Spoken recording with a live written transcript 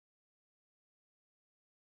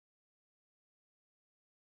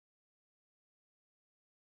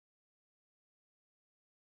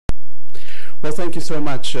Well, thank you so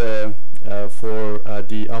much for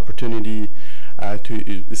the opportunity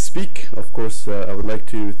to speak. Of course, I would like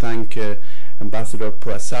to thank Ambassador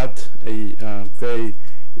Prasad, a very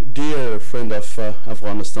dear friend of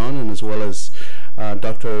Afghanistan, and as well as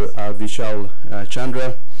Dr. Vishal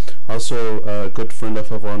Chandra, also a good friend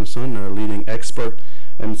of Afghanistan, a leading expert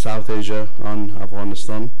in South Asia on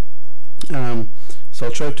Afghanistan. So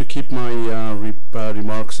I'll try to keep my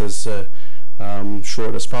remarks as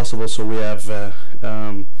short as possible, so we have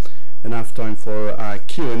enough time for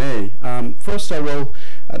Q&A. First, I will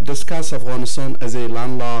discuss Afghanistan as a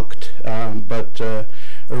landlocked but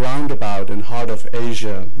roundabout and heart of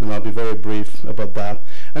Asia, and I'll be very brief about that.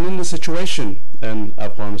 And in the situation in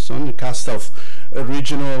Afghanistan, the cast of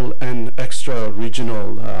regional and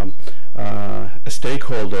extra-regional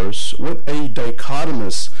stakeholders with a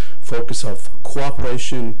dichotomous focus of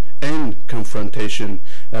cooperation and confrontation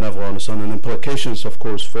in Afghanistan, and implications, of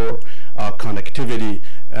course, for connectivity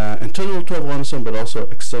internal to Afghanistan but also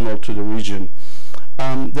external to the region.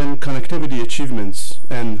 Then connectivity achievements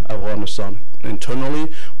in Afghanistan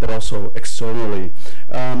internally but also externally.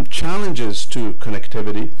 Challenges to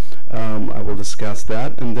connectivity, I will discuss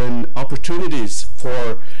that, and then opportunities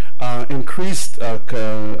for increased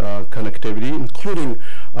connectivity, including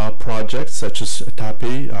projects such as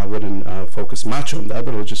TAPI. I wouldn't focus much on that,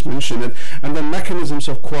 but I'll just mention it. And then mechanisms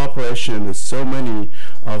of cooperation. There's so many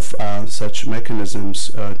of such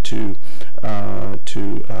mechanisms to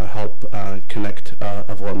help connect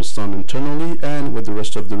Afghanistan internally and with the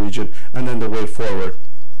rest of the region, and then the way forward.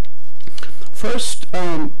 First,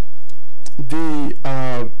 the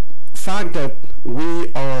fact that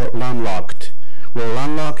we are landlocked. We're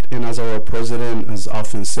landlocked, and as our president has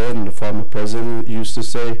often said, and the former president used to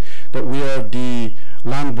say, that we are the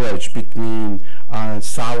land bridge between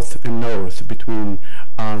South and North, between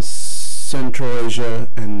Central Asia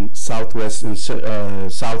and Southwest and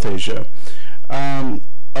South Asia,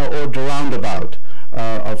 or the roundabout,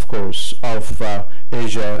 of course, of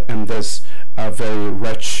Asia and this very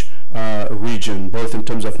rich region, both in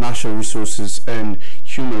terms of natural resources and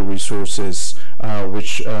human resources,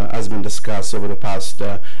 which has been discussed over the past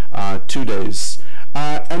 2 days.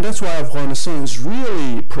 And that's why Afghanistan is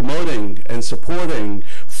really promoting and supporting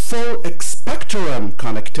full spectrum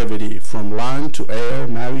connectivity from land to air,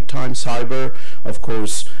 maritime, cyber, of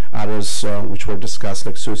course, others which were discussed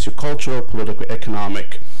like sociocultural, political,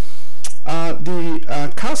 economic.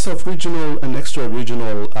 The cast of regional and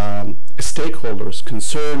extra-regional stakeholders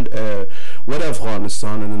concerned with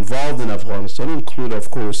Afghanistan and involved in Afghanistan include,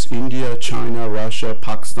 of course, India, China, Russia,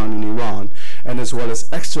 Pakistan, and Iran, and as well as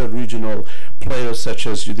extra-regional players such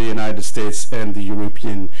as the United States and the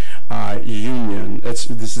European Union.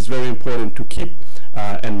 This is very important to keep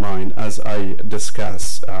in mind as I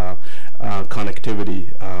discuss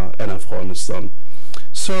connectivity in Afghanistan.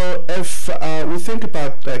 So if we think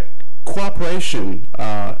about cooperation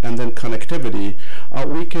and then connectivity,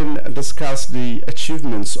 we can discuss the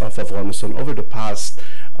achievements of Afghanistan over the past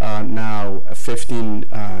now 15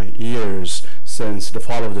 years since the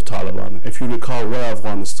fall of the Taliban. If you recall where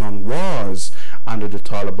Afghanistan was under the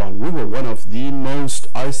Taliban, we were one of the most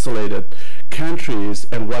isolated countries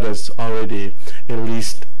in what is already a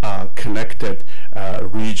least connected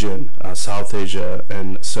region, South Asia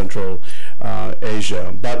and Central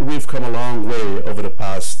Asia. But we've come a long way over the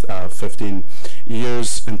past 15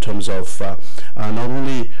 years in terms of not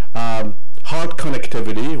only hard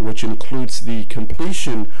connectivity, which includes the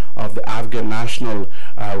completion of the Afghan National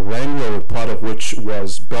Railroad, part of which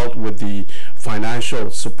was built with the financial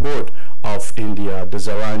support of India, the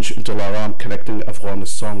Zaranj-Dilaram connecting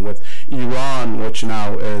Afghanistan with Iran, which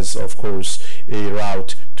now is, of course, a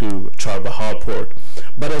route to Charbahar port.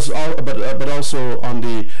 But also on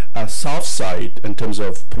the soft side, in terms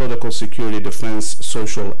of political security, defense,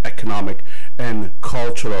 social, economic, and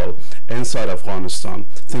cultural inside Afghanistan,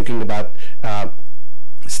 thinking about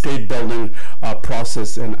state building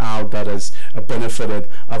process and how that has benefited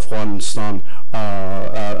Afghanistan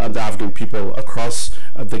and the Afghan people across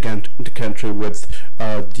the country, with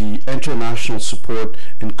the international support,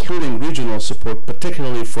 including regional support,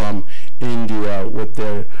 particularly from India, with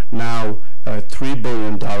their now $3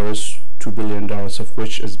 billion, $2 billion of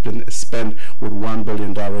which has been spent, with $1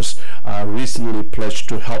 billion recently pledged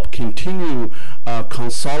to help continue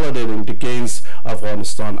consolidating the gains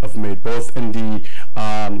Afghanistan have made, both in the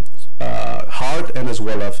hard and as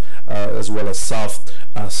well as soft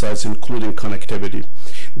sides, including connectivity.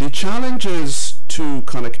 The challenges to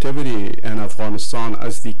connectivity in Afghanistan,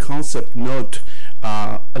 as the concept note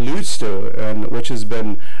alludes to, and which has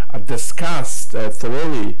been discussed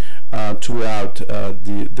thoroughly throughout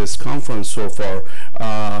this conference so far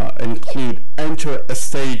include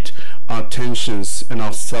inter-state tensions and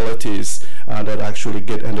hostilities that actually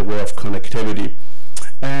get in the way of connectivity.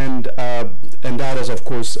 And that has, of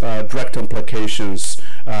course, direct implications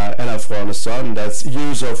in Afghanistan. That's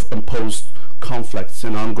years of imposed conflicts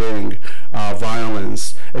and ongoing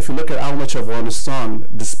violence. If you look at how much Afghanistan,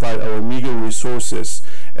 despite our meager resources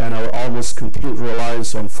and our almost complete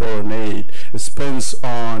reliance on foreign aid, spends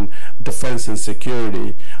on defense and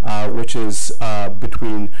security, which is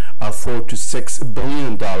between $4 to $6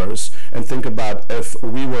 billion. And think about if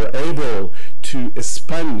we were able to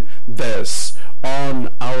spend this on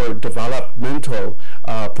our developmental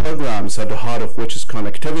programs, at the heart of which is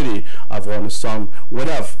connectivity, Afghanistan would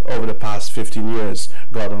have, over the past 15 years,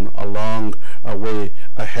 gotten a long way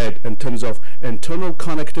ahead in terms of internal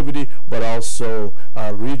connectivity, but also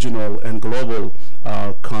regional and global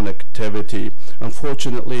connectivity.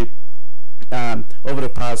 Unfortunately, over the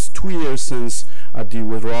past 2 years since the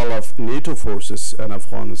withdrawal of NATO forces in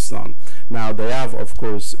Afghanistan. Now they have, of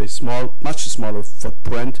course, a much smaller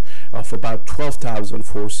footprint of about 12,000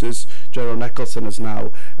 forces. General Nicholson has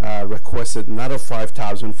now requested another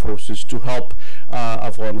 5,000 forces to help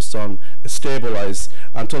Afghanistan stabilize.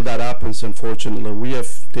 Until that happens, unfortunately, we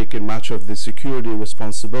have taken much of the security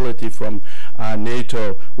responsibility from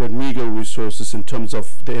NATO with meager resources in terms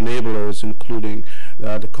of the enablers, including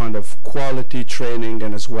the kind of quality training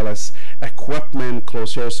and as well as equipment,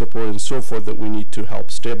 close air support and so forth that we need to help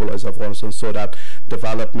stabilize Afghanistan so that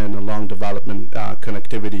development and long development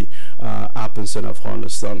connectivity happens in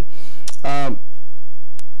Afghanistan. Like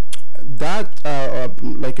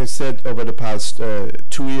I said, over the past 2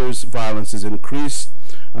 years, violence has increased.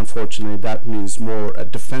 Unfortunately, that means more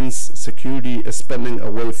defense security spending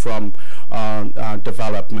away from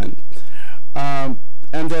development.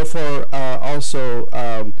 And therefore, also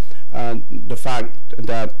the fact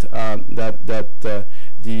that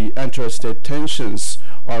the interstate tensions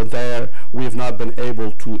are there, we have not been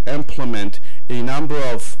able to implement a number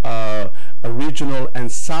of regional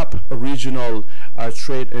and sub-regional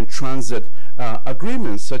trade and transit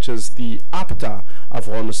agreements, such as the APTA,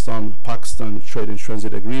 Afghanistan-Pakistan Trade and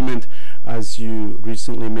Transit Agreement. As you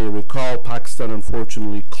recently may recall, Pakistan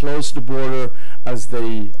unfortunately closed the border as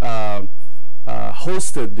they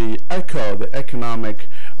hosted the ECO, the Economic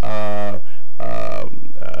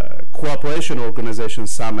Cooperation Organization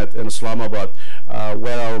Summit in Islamabad,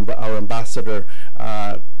 where our ambassador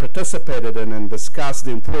participated in and discussed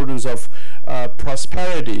the importance of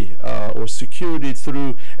prosperity or security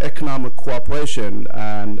through economic cooperation,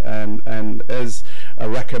 and as a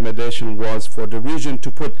recommendation was for the region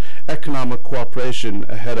to put economic cooperation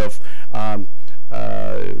ahead of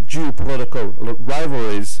geopolitical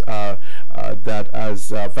rivalries that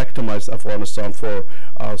has victimized Afghanistan for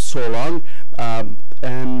so long, and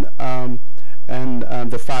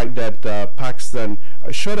the fact that Pakistan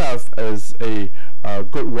should have, as a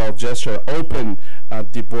goodwill gesture, opened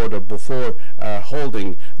the border before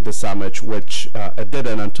holding the summit, which it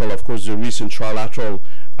didn't until, of course, the recent trilateral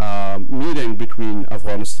meeting between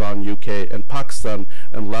Afghanistan, UK, and Pakistan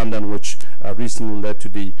in London, which recently led to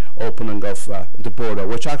the opening of the border,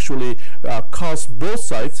 which actually cost both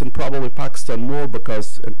sides, and probably Pakistan more,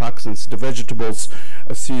 because in Pakistan it's the vegetables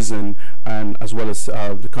season, and as well as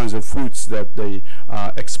the kinds of fruits that they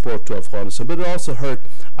export to Afghanistan, but it also hurt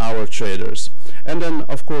our traders. And then,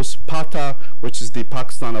 of course, PATA, which is the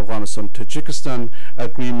Pakistan-Afghanistan-Tajikistan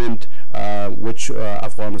agreement, which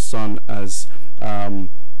Afghanistan has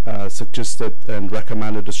suggested and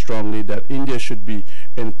recommended strongly that India should be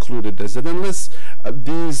included as it. Unless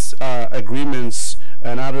these agreements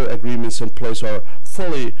and other agreements in place are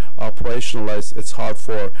fully operationalized, it's hard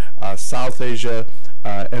for South Asia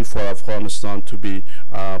and for Afghanistan to be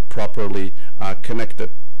properly connected.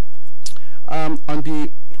 On the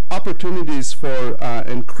opportunities for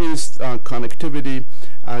increased connectivity,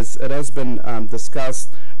 as it has been discussed,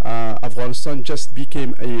 Afghanistan just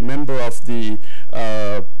became a member of the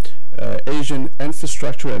Asian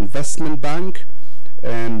Infrastructure Investment Bank,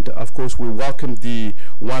 and of course we welcome the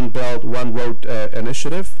One Belt, One Road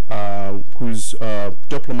initiative, whose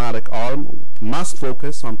diplomatic arm must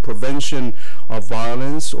focus on prevention of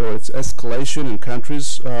violence or its escalation in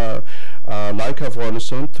countries like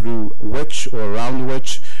Afghanistan, through which or around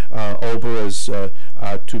which OBER is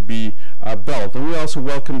to be built. And we also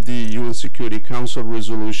welcome the UN Security Council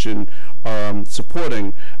resolution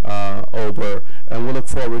supporting OBER, and we look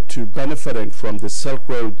forward to benefiting from the Silk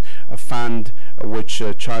Road Fund, which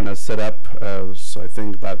China set up, so I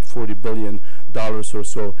think about $40 billion or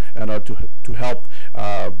so, in order to help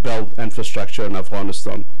build infrastructure in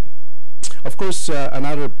Afghanistan. Of course,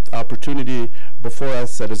 another opportunity before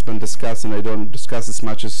us that has been discussed, and I don't discuss as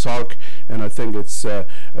much as SARC, and I think it's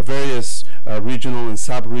various regional and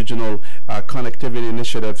sub-regional connectivity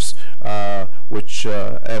initiatives, which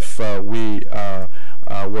if we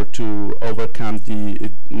were to overcome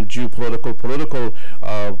the geopolitical, political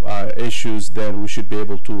issues, then we should be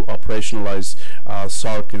able to operationalize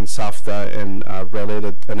SARC and SAFTA and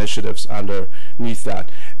related initiatives underneath that.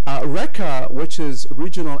 RECA, which is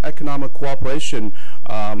Regional Economic Cooperation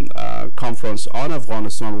Conference on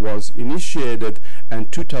Afghanistan, was initiated in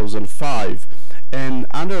 2005. And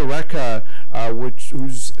under RECA,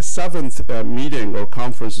 whose 7th meeting or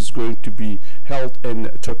conference is going to be held in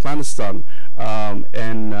Turkmenistan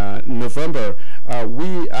in November,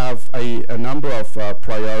 we have a number of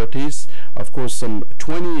priorities. Of course, some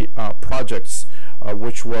 20 projects,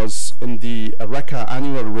 which was in the RECA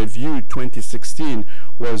Annual Review 2016,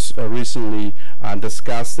 was recently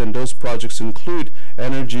discussed, and those projects include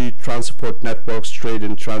energy, transport networks, trade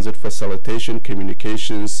and transit facilitation,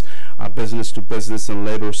 communications, business to business and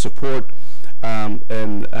labor support, and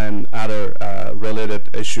other related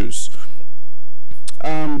issues.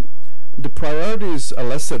 The priorities are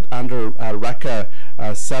listed under RECA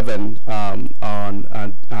 7 on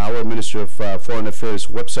our Ministry of Foreign Affairs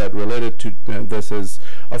website related to this is,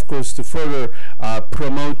 of course, to further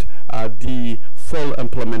promote the full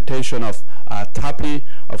implementation of TAPI,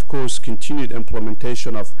 of course, continued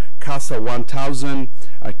implementation of CASA 1000,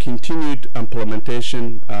 continued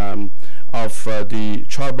implementation of the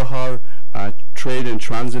Charbahar trade and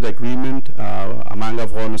transit agreement among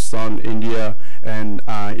Afghanistan, India, and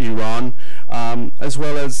Iran, as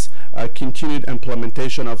well as continued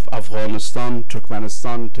implementation of Afghanistan,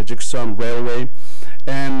 Turkmenistan, Tajikistan railway,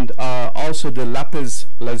 and also the Lapis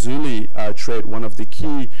Lazuli trade, one of the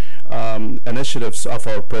key initiatives of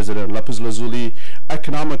our president, Lapis Lazuli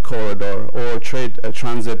Economic Corridor or Trade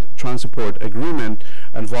Transport Agreement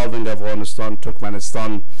involving Afghanistan,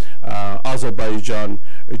 Turkmenistan, Azerbaijan,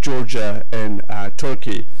 Georgia, and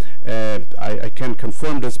Turkey. I can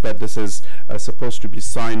confirm this, but this is supposed to be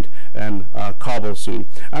signed in Kabul soon.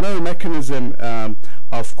 Another mechanism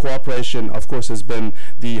of cooperation, of course, has been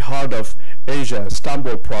the Heart of Asia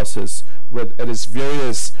Istanbul process, with its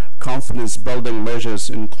various confidence building measures,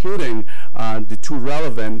 including the two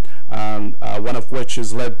relevant, one of which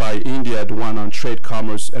is led by India, the one on trade,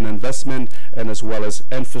 commerce, and investment, and as well as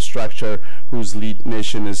infrastructure, whose lead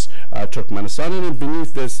nation is Turkmenistan. And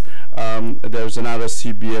beneath this, there's another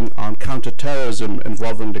CBN on counterterrorism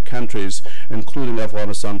involving the countries, including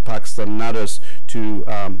Afghanistan, Pakistan, and others, to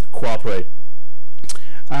cooperate.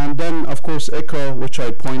 And then, of course, ECHO, which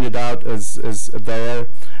I pointed out, is there,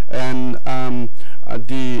 and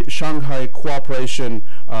the Shanghai Cooperation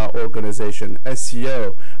Organization,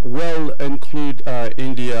 SCO, will include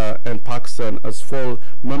India and Pakistan as full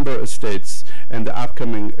member states in the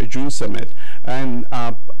upcoming June summit. And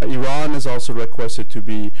Iran is also requested to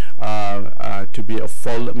be a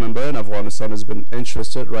full member, and Afghanistan has been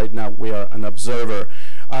interested. Right now, we are an observer.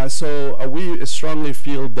 So we strongly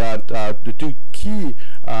feel that the two key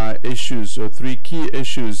issues, or three key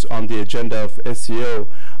issues on the agenda of SCO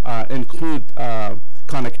include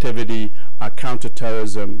connectivity,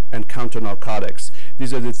 counterterrorism, and counter-narcotics.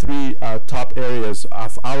 These are the three top areas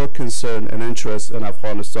of our concern and interest in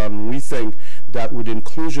Afghanistan. We think that with the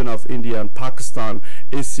inclusion of India and Pakistan,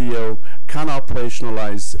 SCO can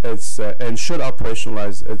operationalize its and should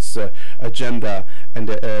operationalize its agenda in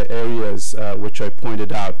the areas which I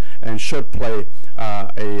pointed out, and should play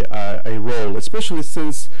a role, especially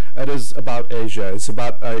since it is about Asia. It's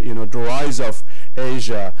about the rise of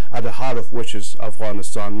Asia, at the heart of which is Afghanistan.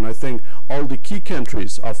 And I think all the key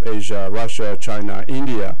countries of Asia, Russia, China,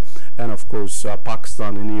 India, and of course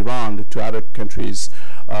Pakistan and Iran, the two other countries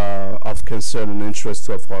of concern and interest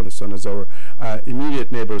to Afghanistan as our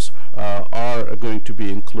immediate neighbors, are going to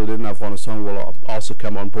be included, and Afghanistan will also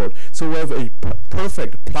come on board. So we have a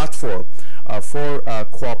perfect platform for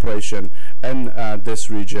cooperation in this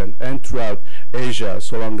region and throughout Asia,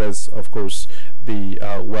 so long as, of course, the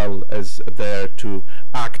well is there to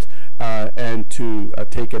act and to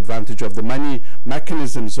take advantage of the many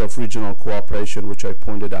mechanisms of regional cooperation which I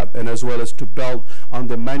pointed out, and as well as to build on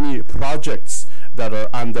the many projects that are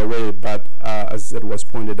underway, but as it was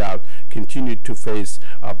pointed out, continue to face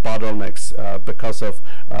bottlenecks because of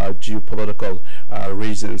geopolitical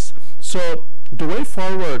reasons. So the way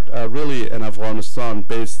forward really in Afghanistan,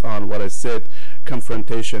 based on what I said,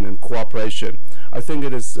 confrontation and cooperation, I think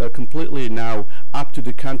it is completely now up to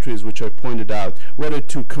the countries which I pointed out whether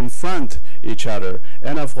to confront each other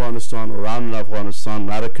in Afghanistan, around Afghanistan,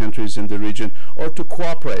 and other countries in the region, or to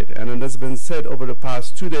cooperate. And it has been said over the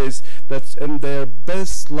past 2 days that's in their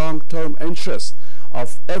best long-term interest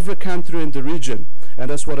of every country in the region. And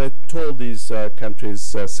that's what I told these countries,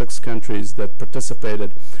 6 countries that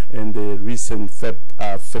participated in the recent Feb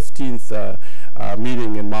 15th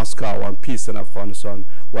meeting in Moscow on peace in Afghanistan,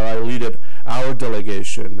 where I led our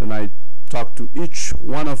delegation, and I talked to each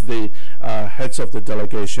one of the heads of the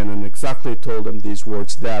delegation and exactly told them these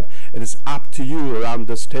words, that it is up to you around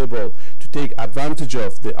this table to take advantage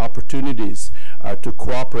of the opportunities to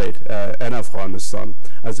cooperate in Afghanistan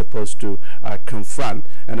as opposed to confront.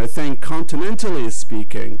 And I think continentally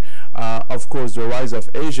speaking, of course, the rise of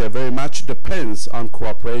Asia very much depends on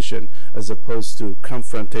cooperation as opposed to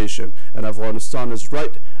confrontation. And Afghanistan is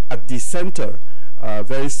right at the center,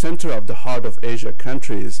 very center of the heart of Asia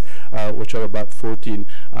countries, which are about 14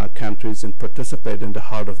 countries, and participate in the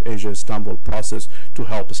Heart of Asia Istanbul process to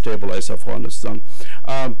help stabilize Afghanistan.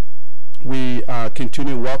 We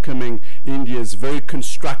continue welcoming India's very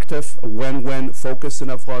constructive win-win focus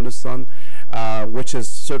in Afghanistan, which is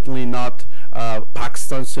certainly not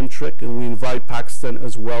Pakistan-centric, and we invite Pakistan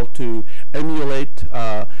as well to emulate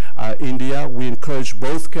India. We encourage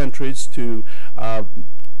both countries to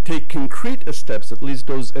take concrete steps, at least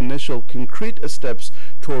those initial concrete steps,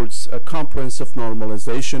 towards a comprehensive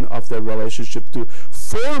normalization of their relationship to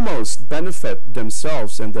foremost benefit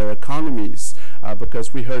themselves and their economies.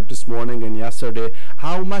 Because we heard this morning and yesterday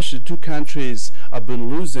how much the 2 countries have been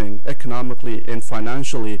losing economically and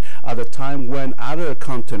financially at a time when other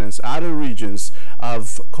continents, other regions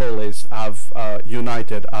have coalesced, have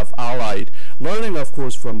united, have allied, learning of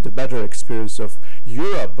course from the better experience of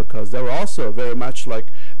Europe, because they were also very much like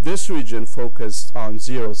this region focused on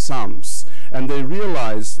zero sums. And they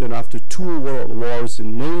realized, after 2 world wars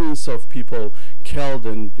and millions of people killed,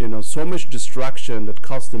 and so much destruction that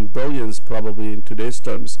cost them billions probably in today's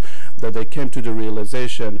terms, that they came to the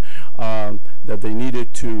realization that they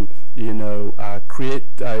needed to create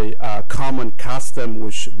a common custom,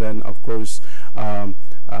 which then of course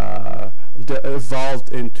evolved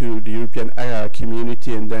into the European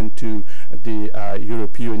community and then to the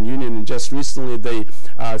European Union. And just recently they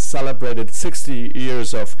celebrated 60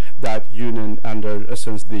 years of that union under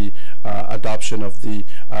since the adoption of the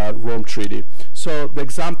Rome Treaty. So the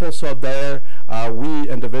examples are there. We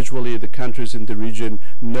individually, the countries in the region,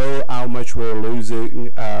 know how much we're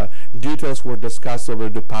losing. Details were discussed over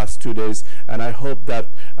the past 2 days, and I hope that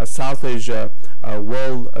South Asia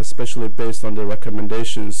will, especially based on the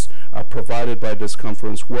recommendations provided by this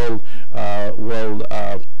conference, will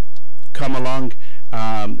come along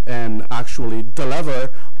and actually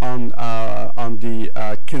deliver on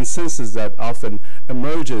the consensus that often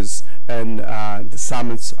emerges in the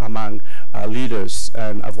summits among leaders.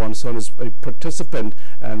 And Afghanistan is a participant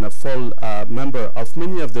and a full member of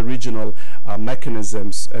many of the regional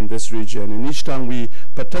mechanisms in this region. And each time we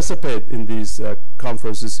participate in these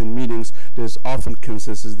conferences and meetings, there's often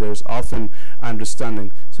consensus, there's often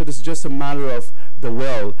understanding. So it's just a matter of the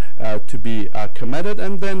will to be committed,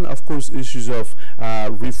 and then of course issues of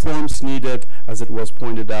reforms needed, as it was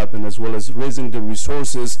pointed out, and as well as raising the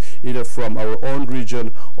resources either from our own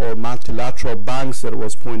region or multilateral banks that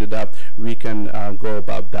was pointed out. We can go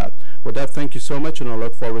about that. With that, thank you so much, and I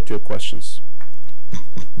look forward to your questions.